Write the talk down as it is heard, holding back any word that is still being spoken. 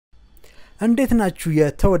እንዴት ናችሁ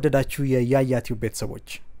የተወደዳችሁ የYaYa ቲዩብ ቤተሰቦች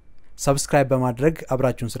ሰብስክራይብ በማድረግ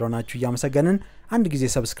አብራችሁን ስለሆናችሁ ያመሰገንን አንድ ጊዜ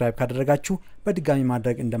ሰብስክራይብ ካደረጋችሁ በድጋሚ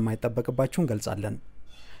ማድረግ እንደማይጠበቅባችሁ እንገልጻለን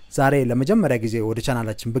ዛሬ ለመጀመሪያ ጊዜ ወደ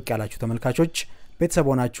ቻናላችን ብቅ ያላችሁ ተመልካቾች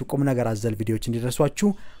ቤተሰቦናችሁ ቁም ነገር አዘል ቪዲዮዎች እንዲደርሷችሁ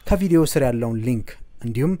ከቪዲዮ ስር ያለውን ሊንክ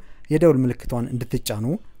እንዲሁም የደውል ምልክቷን እንድትጫኑ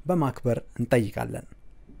በማክበር እንጠይቃለን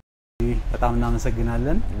በጣም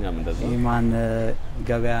እናመሰግናለን ኢማን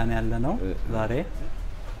ገበያን ያለነው ዛሬ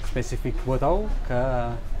ስፔሲፊክ ቦታው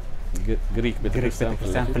ከግሪክ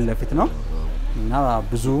ቤተክርስቲያን ፍለፊት ነው እና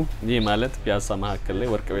ብዙ ይሄ ማለት ፒያሳ ማከለ ላይ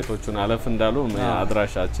ወርቅ ቤቶቹን አለፍ እንዳሉ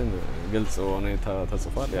አድራሻችን ግልጽ ሆነ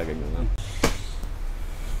ተጽፏል ያገኙናል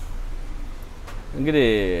እንግዲህ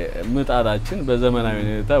ምጣዳችን በዘመናዊ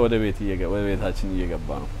ሁኔታ ወደ ቤታችን እየገባ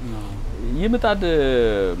ነው ይህ ምጣድ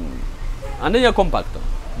አንደኛ ኮምፓክት ነው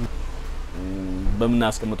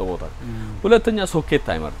በመናስቀምጠው ቦታ ሁለተኛ ሶኬት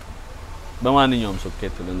አይመርጥ በማንኛውም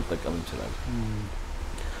ሶኬት ልንጠቀም እንችላለን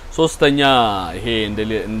ሶስተኛ ይሄ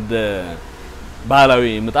እንደ ባህላዊ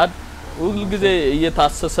ምጣድ ሁሉ ጊዜ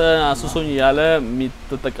እየታሰሰ አስሶኝ ያለ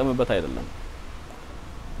የሚተጠቀምበት አይደለም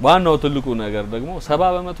ዋናው ትልቁ ነገር ደግሞ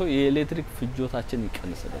 70% የኤሌክትሪክ ፍጆታችን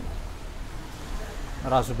ይቀንሰልናል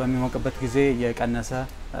ራሱ በሚሞቅበት ጊዜ የቀነሰ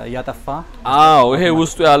ያጠፋ አዎ ይሄ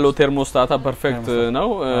ውስጡ ያለው ቴርሞስታታ ፐርፌክት ነው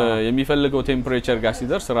የሚፈልገው ቴምፕሬቸር ጋር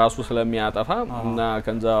ሲደርስ ራሱ ስለሚያጠፋ እና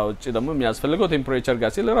ከዛ ውጪ ደግሞ የሚያስፈልገው ቴምፕሬቸር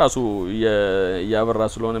ጋር ሲል ራሱ ያበራ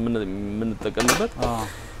ስለሆነ ምን ተጠቀምበት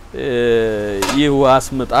ይህ ዋስ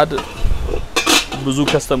ምጣድ ብዙ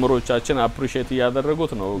ከስተመሮቻችን አፕሪሺየት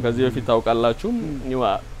ያደረጉት ነው ከዚህ በፊት ታውቃላችሁ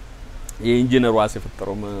የኢንጂነር ዋስ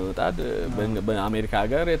የፈጠረው ምጣድ በአሜሪካ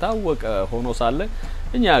ሀገር የታወቀ ሆኖ ሳለ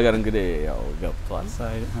እኛ ሀገር እንግዲህ ያው ገብቷል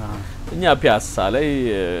እኛ ፒያሳ ላይ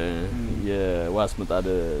የዋስ ምጣድ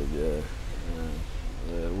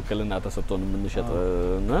ወከልና ተሰጥቶን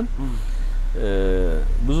የምንሸጥና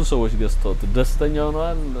ብዙ ሰዎች ገዝተውት ደስተኛ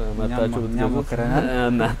ሆነዋል መጣችሁ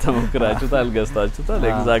እና ተሞክራችሁታል ገዝታችሁታል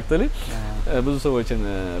ኤግዛክትሊ ብዙ ሰዎችን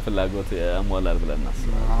ፍላጎት ያሟላል ብለን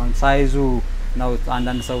እናስባለን አሁን ሳይዙ ነው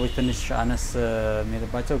አንዳንድ ሰዎች ትንሽ አነስ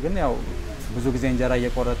የሚልባቸው ግን ያው ብዙ ጊዜ እንጀራ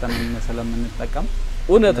እየቆረጠን ስለምንጠቀም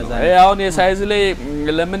እውነት ነው አሁን የሳይዝ ላይ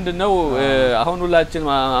ለምንድነው አሁን ሁላችን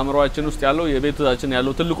አምሮአችን ውስጥ ያለው የቤታችን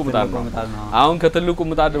ያለው ትልቁ ምጣድ ነው አሁን ከትልቁ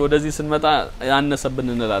ምጣድ ወደዚህ ስንመጣ ያነሰብን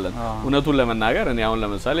እንላለን እውነቱን ለመናገር እኔ አሁን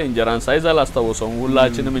ለምሳሌ እንጀራን ሳይዝ አላስተዋውሰውም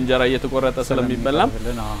ሁላችንም እንጀራ እየተቆረጠ ስለሚበላም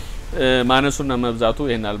ማነሱና መብዛቱ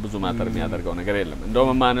ይሄናል ብዙ ማተር የሚያደርገው ነገር የለም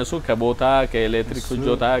እንደውም ማነሱ ከቦታ ከኤሌክትሪክ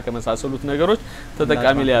ፍጆታ ከመሳሰሉት ነገሮች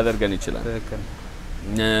ተጠቃሚ ሊያደርገን ይችላል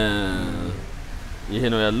ይሄ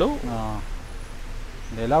ነው ያለው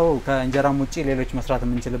ሌላው ከእንጀራም ውጪ ሌሎች መስራት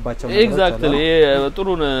የምንችልባቸው ነገሮች ኤግዛክትሊ ጥሩ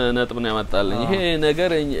ነጥብ ነው ያመጣልን ይሄ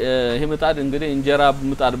ነገር ይሄ ምጣድ እንግዲህ እንጀራ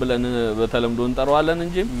ምጣድ ብለን በተለምዶ እንጠራዋለን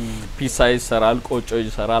እንጂ ፒሳ ይሰራል ቆጮ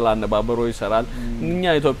ይሰራል አነባበሮ ይሰራል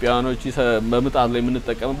እኛ ኢትዮጵያውያኖች በምጣድ ላይ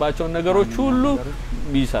የምንጠቀምባቸው ነገሮች ሁሉ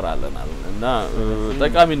ይሰራልናል እና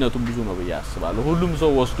ጠቃሚነቱ ብዙ ነው በያስባለሁ ሁሉም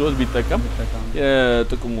ሰው ወስዶት ቢጠቀም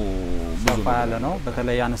ጥቅሙ ብዙ ነው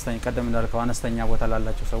በተለይ አነስተኛ ቀደም እንዳልከው አነስተኛ ቦታ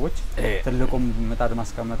ላላቸው ሰዎች ትልቁም ምጣድ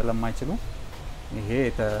ማስቀመጥ ለማይችሉ ይሄ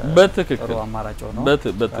በትክክል አማራጭ ነው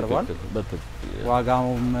በትክክል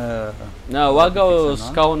ዋጋው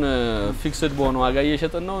እስካሁን ፊክስድ በሆነ ዋጋ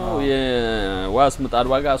እየሸጥን ነው የዋስ ምጣድ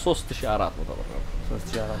ዋጋ 3400 ብር ነው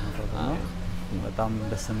 3400 ብር ነው በጣም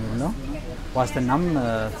ደስ የሚል ነው ዋስትናም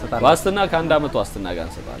ተጣጣ ዋስትና ከአንድ አመት ዋስትና ጋር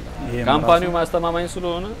እንሰጣለን ካምፓኒው ማስተማማኝ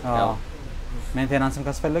ስለሆነ ያው ሜንቴናንስም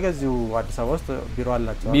ካስፈለገ እዚሁ አዲስ አበባ ውስጥ ቢሮ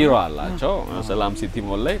አላቸው ሰላም ሲቲ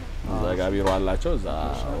ሞል ላይ እዛ ጋር ቢሮ አላቸው እዛ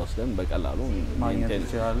ወስደን በቀላሉ ሜንቴን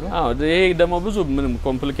አዎ ይሄ ደግሞ ብዙ ምንም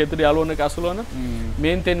ኮምፕሊኬትድ ያልሆነ ቃ ስለሆነ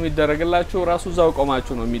ሜንቴን የሚደረግላችሁ ራሱ እዛው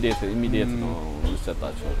ቆማችሁ ነው ኢሚዲየት ነው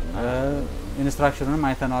የሚሰጣችሁ ኢንስትራክሽኑንም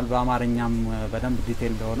አይተናል በአማርኛም በደንብ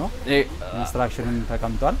ዲቴል ሆኖ ኢንስትራክሽኑን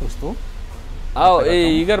ተቀምጧል ውስጡ አዎ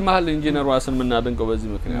ይገርማል ኢንጂነር ዋስን ምናደንቀው በዚህ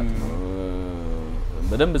ምክንያት ነው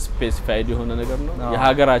በደንብ ስፔሲፋይድ የሆነ ነገር ነው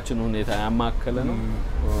የሀገራችን ሁኔታ ያማከለ ነው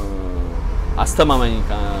አስተማማኝ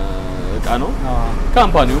እቃ ነው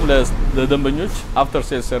ካምፓኒውም ለደንበኞች አፍተር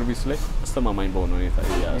ሴል ሰርቪስ ላይ አስተማማኝ በሆነ ሁኔታ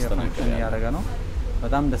ያደረገ ነው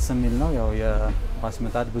በጣም ደስ የሚል ነው ያው የዋስ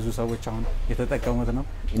ምጣድ ብዙ ሰዎች አሁን የተጠቀሙት ነው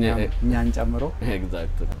እኛን ጨምሮ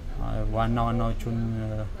ኤግዛክትሊ ዋናዎቹን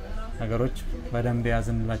ነገሮች በደንብ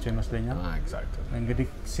ያዝንላቸው ይመስለኛል ኤግዛክትሊ እንግዲህ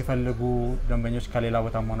ሲፈልጉ ደንበኞች ከሌላ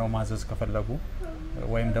ቦታ ሆነው ማዘዝ ከፈለጉ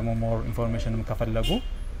ወይም ደግሞ ሞር ኢንፎርሜሽንም ከፈለጉ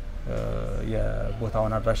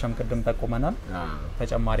የቦታውን አድራሻም ቀደም ተቆመናል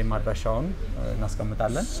ተጨማሪ አድራሻውን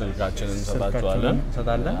እናስቀምጣለን ስልካችንን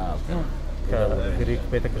እንሰጣለን ከግሪክ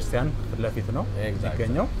ቤተክርስቲያን ፍለፊት ነው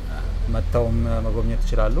የሚገኘው መተውም መጎብኘት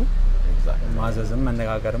ይችላሉ ማዘዝም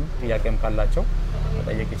መነጋገርም ጥያቄም ካላቸው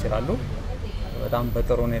መጠየቅ ይችላሉ በጣም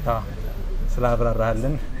በጥሩ ሁኔታ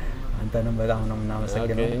ስላብራራልን አንተንም በጣም ነው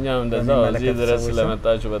እናመሰግናለን እኛም እንደዛው እዚህ ድረስ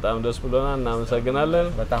ስለመጣችሁ በጣም ደስ ብሎናል እናመሰግናለን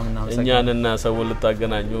በጣም እናመሰግናለን እኛንና ሰውን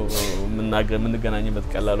ልታገናኙ ምንገናኝበት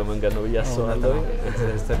ቀላሉ መንገድ ነው ያስባለሁ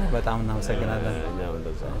በጣም እናመሰግናለን እኛም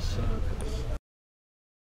እንደዛው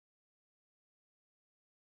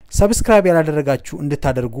ሰብስክራይብ ያላደረጋችሁ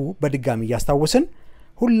እንድታደርጉ በድጋሚ ያስታውስን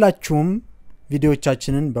ሁላችሁም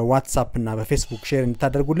ቪዲዮዎቻችንን በዋትስአፕ እና በፌስቡክ ሼር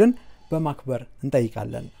እንድታደርጉልን በማክበር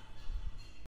እንጠይቃለን